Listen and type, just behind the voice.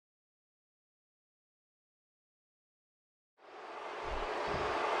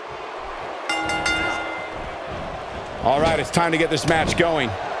All right, it's time to get this match going.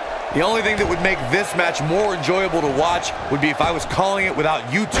 The only thing that would make this match more enjoyable to watch would be if I was calling it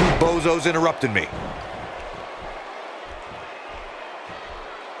without you two bozos interrupting me.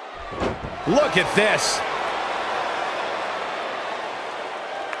 Look at this.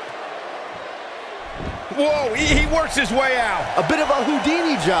 Whoa, he works his way out. A bit of a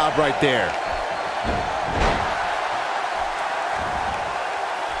Houdini job right there.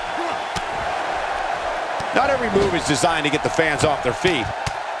 Not every move is designed to get the fans off their feet.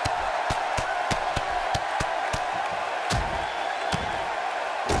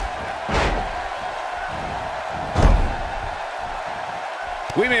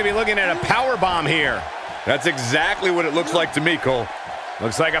 We may be looking at a power bomb here. That's exactly what it looks like to me, Cole.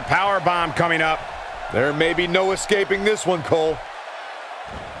 Looks like a power bomb coming up. There may be no escaping this one, Cole.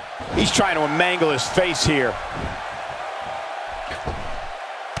 He's trying to mangle his face here.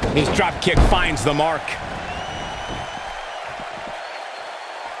 His drop kick finds the mark.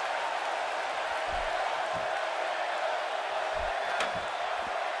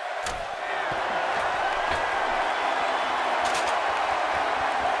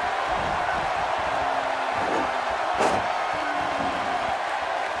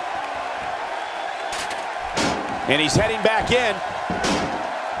 And he's heading back in.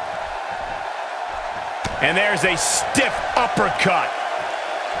 And there's a stiff uppercut.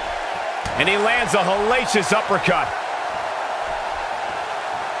 And he lands a hellacious uppercut.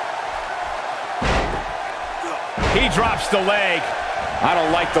 He drops the leg. I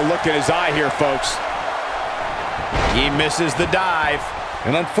don't like the look in his eye here, folks. He misses the dive.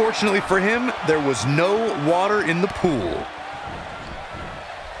 And unfortunately for him, there was no water in the pool.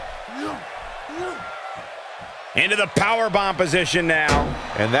 Into the powerbomb position now.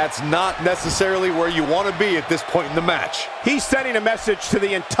 And that's not necessarily where you want to be at this point in the match. He's sending a message to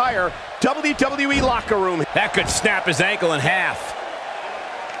the entire WWE locker room. That could snap his ankle in half.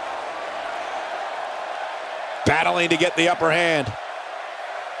 Battling to get the upper hand.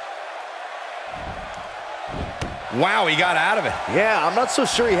 Wow, he got out of it. Yeah, I'm not so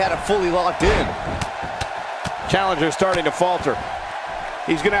sure he had it fully locked in. Challenger starting to falter.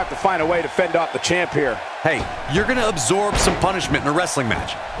 He's going to have to find a way to fend off the champ here. Hey, you're going to absorb some punishment in a wrestling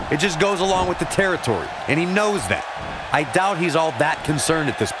match. It just goes along with the territory, and he knows that. I doubt he's all that concerned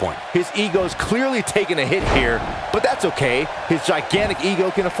at this point. His ego's clearly taking a hit here, but that's okay. His gigantic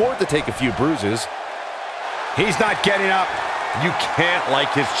ego can afford to take a few bruises. He's not getting up. You can't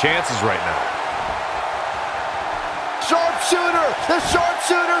like his chances right now. Sharpshooter! The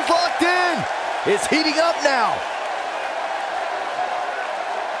sharpshooter's locked in! It's heating up now.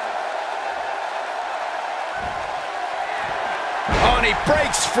 Oh, and he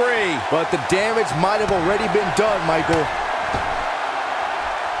breaks free. But the damage might have already been done, Michael.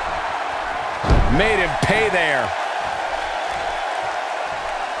 Made him pay there.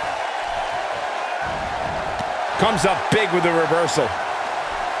 Comes up big with the reversal.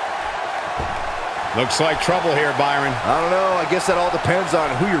 Looks like trouble here, Byron. I don't know. I guess that all depends on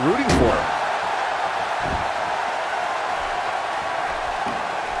who you're rooting for.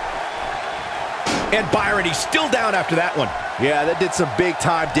 And Byron, he's still down after that one. Yeah, that did some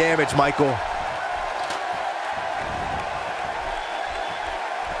big-time damage, Michael.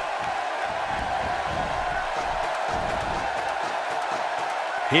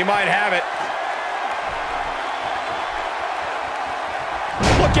 He might have it.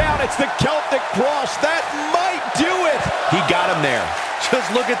 Look out, it's the Celtic Cross. That might do it. He got him there.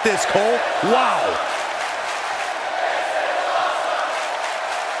 Just look at this, Cole. Wow.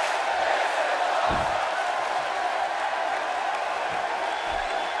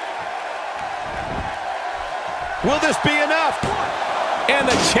 Will this be enough? And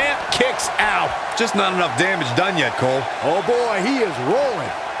the champ kicks out. Just not enough damage done yet, Cole. Oh boy, he is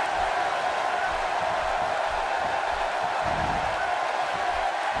rolling.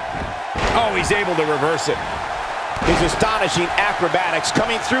 Oh, he's able to reverse it. His astonishing acrobatics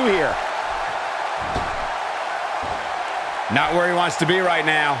coming through here. Not where he wants to be right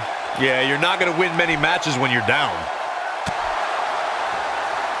now. Yeah, you're not going to win many matches when you're down.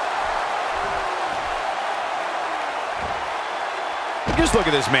 Just look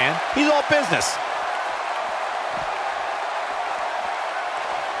at this man. He's all business.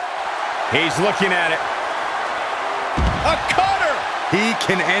 He's looking at it. A cutter! He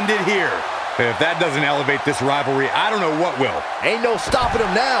can end it here. If that doesn't elevate this rivalry, I don't know what will. Ain't no stopping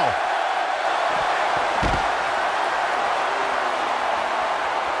him now.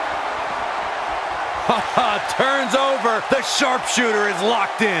 Turns over. The sharpshooter is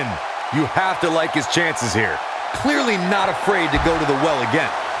locked in. You have to like his chances here. Clearly not afraid to go to the well again.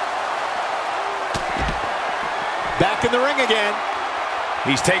 Back back in the ring again.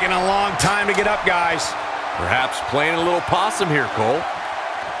 He's taking a long time to get up, guys. Perhaps playing a little possum here, Cole.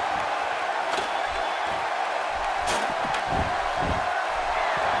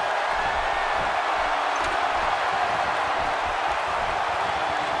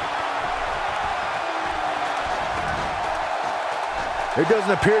 There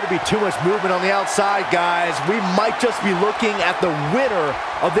doesn't appear to be too much movement on the outside, guys. We might just be looking at the winner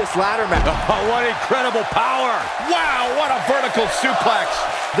of this ladder match. Oh, what incredible power! Wow, what a vertical suplex.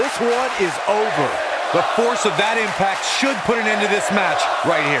 This one is over. The force of that impact should put an end to this match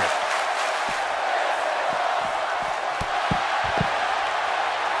right here.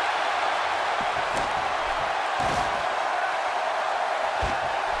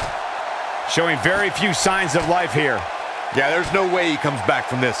 Showing very few signs of life here. Yeah, there's no way he comes back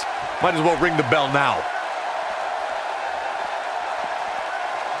from this. Might as well ring the bell now.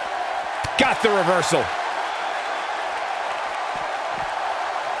 Got the reversal.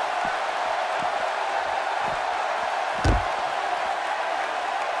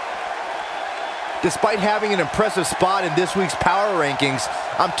 Despite having an impressive spot in this week's power rankings,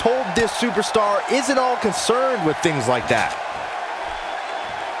 I'm told this superstar isn't all concerned with things like that.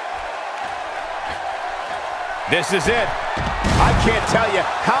 This is it. I can't tell you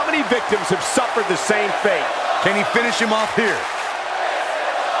how many victims have suffered the same fate. Can he finish him off here?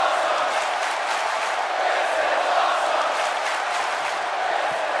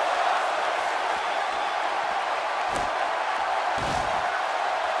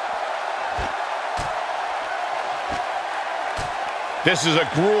 This is a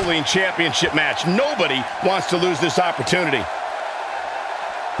grueling championship match. Nobody wants to lose this opportunity.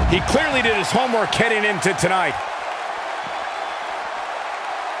 He clearly did his homework heading into tonight.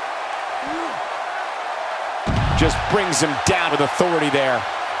 Just brings him down with authority there.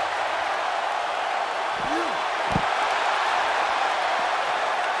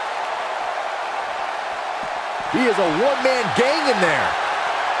 He is a one-man gang in there.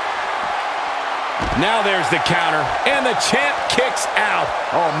 Now there's the counter, and the champ kicks out.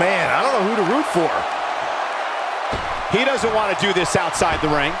 Oh, man, I don't know who to root for. He doesn't want to do this outside the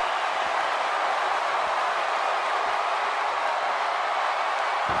ring.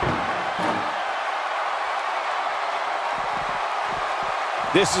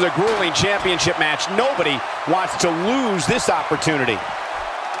 This is a grueling championship match. Nobody wants to lose this opportunity.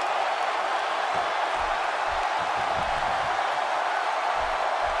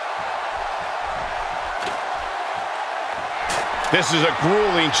 This is a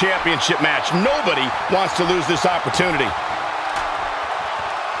grueling championship match. Nobody wants to lose this opportunity.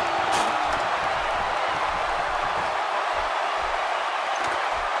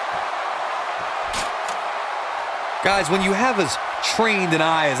 Guys, when you have as trained an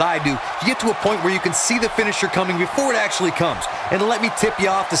eye as I do, you get to a point where you can see the finisher coming before it actually comes. And let me tip you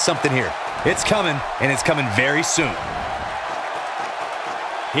off to something here. It's coming, and it's coming very soon.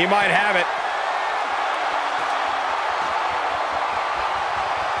 He might have it.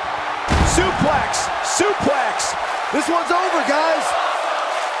 Suplex! Suplex! This one's over, guys.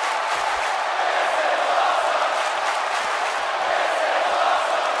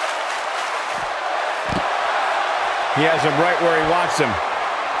 He has him right where he wants him.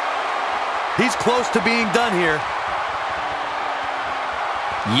 He's close to being done here.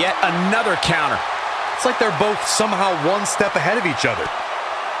 Yet another counter. It's like they're both somehow one step ahead of each other.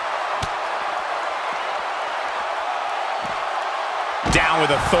 Down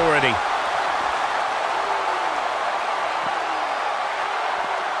with authority.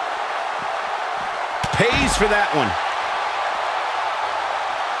 Pays for that one.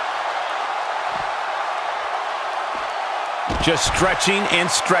 Just stretching and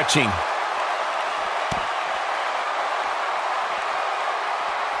stretching.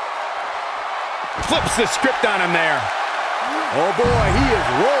 Flips the script on him there. Oh boy, he is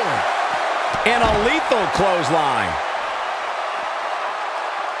rolling. And a lethal clothesline.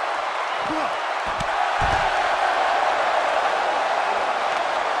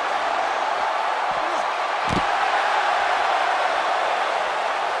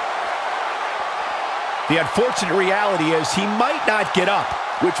 The unfortunate reality is he might not get up.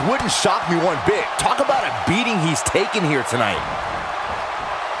 Which wouldn't shock me one bit. Talk about a beating he's taken here tonight.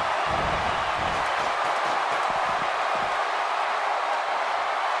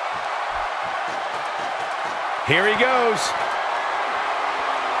 Here he goes.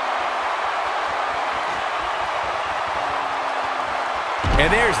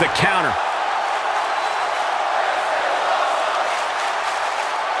 And there's the counter.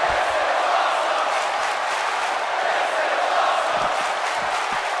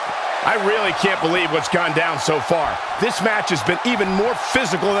 I really can't believe what's gone down so far. This match has been even more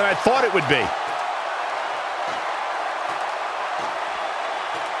physical than I thought it would be.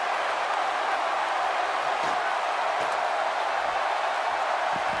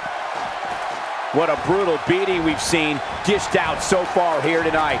 What a brutal beating we've seen dished out so far here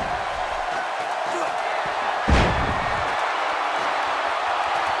tonight.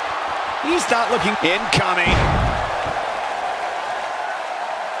 He's not looking incoming.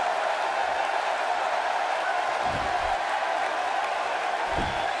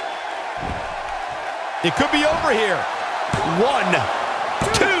 It could be over here. 1,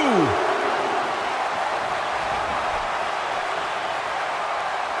 2.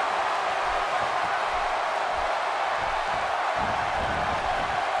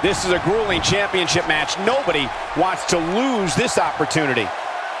 This is a grueling championship match. Nobody wants to lose this opportunity.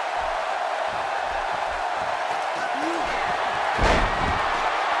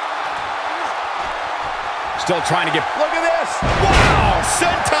 Still trying to get... Look at this! Wow!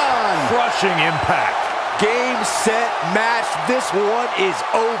 Senton! Crushing impact. Game, set, match. This one is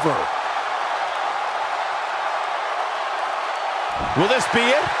over. Will this be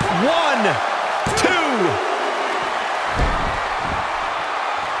it? 1, 2...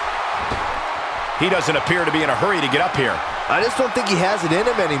 He doesn't appear to be in a hurry to get up here. I just don't think he has it in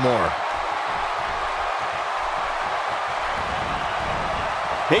him anymore.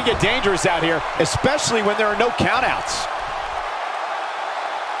 They get dangerous out here, especially when there are no countouts.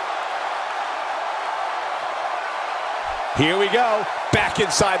 Here we go, back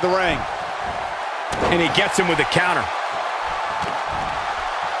inside the ring. And he gets him with the counter.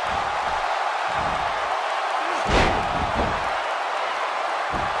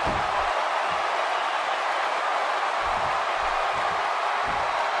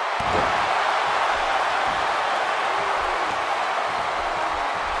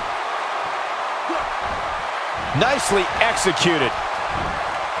 Nicely executed.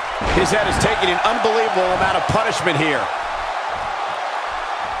 His head is taking an unbelievable amount of punishment here.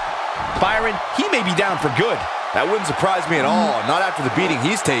 Byron, he may be down for good. That wouldn't surprise me at all, not after the beating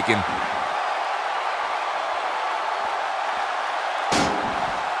he's taken.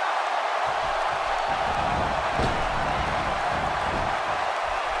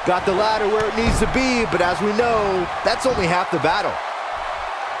 Got the ladder where it needs to be, but as we know, that's only half the battle.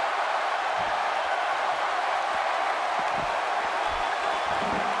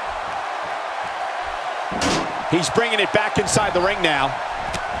 He's bringing it back inside the ring now.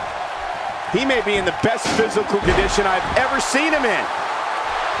 He may be in the best physical condition I've ever seen him in.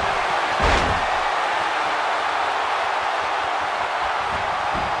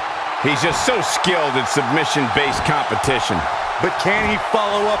 He's just so skilled in submission-based competition. But can he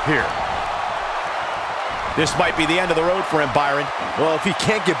follow up here? This might be the end of the road for him, Byron. Well, if he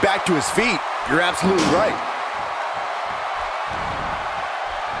can't get back to his feet, you're absolutely right.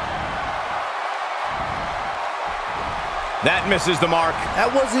 That misses the mark. That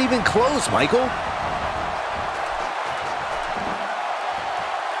wasn't even close, Michael.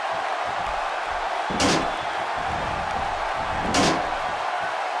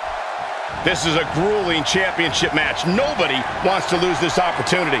 This is a grueling championship match. Nobody wants to lose this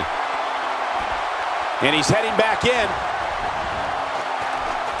opportunity. And he's heading back in.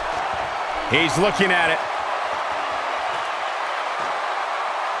 He's looking at it.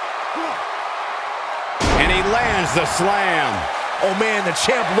 And he lands the slam. Oh man, the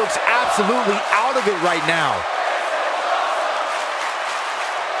champ looks absolutely out of it right now.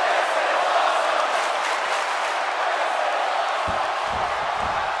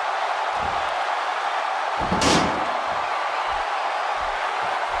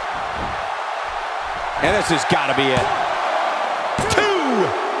 And this has got to be it. 2.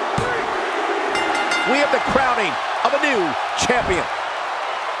 We have the crowning of a new champion.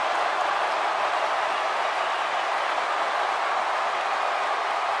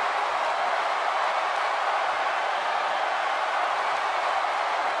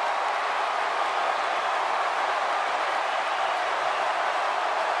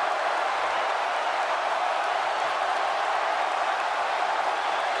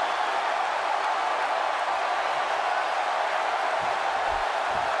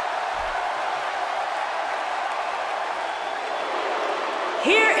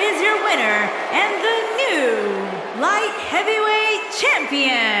 Here is your winner and the new light heavyweight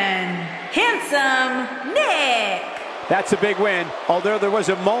champion, Handsome Nick. That's a big win, although there was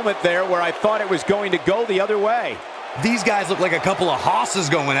a moment there where I thought it was going to go the other way. These guys look like a couple of hosses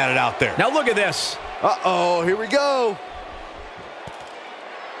going at it out there. Now look at this. Uh-oh, here we go.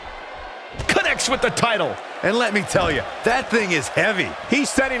 Connects walks with the title. And let me tell you, that thing is heavy. He's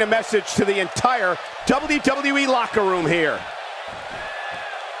sending a message to the entire WWE locker room here.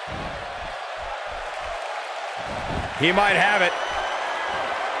 He might have it.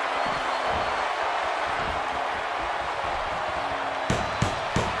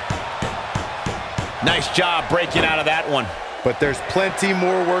 Nice job breaking out of that one. But there's plenty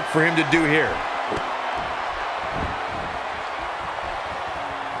more work for him to do here.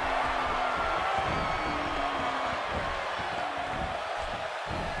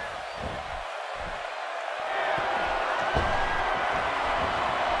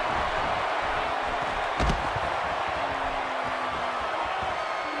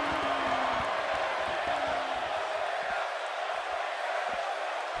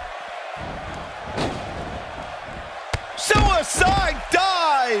 Suicide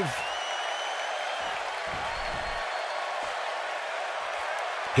dive!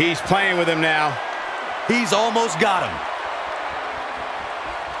 He's playing with him now. He's almost got him.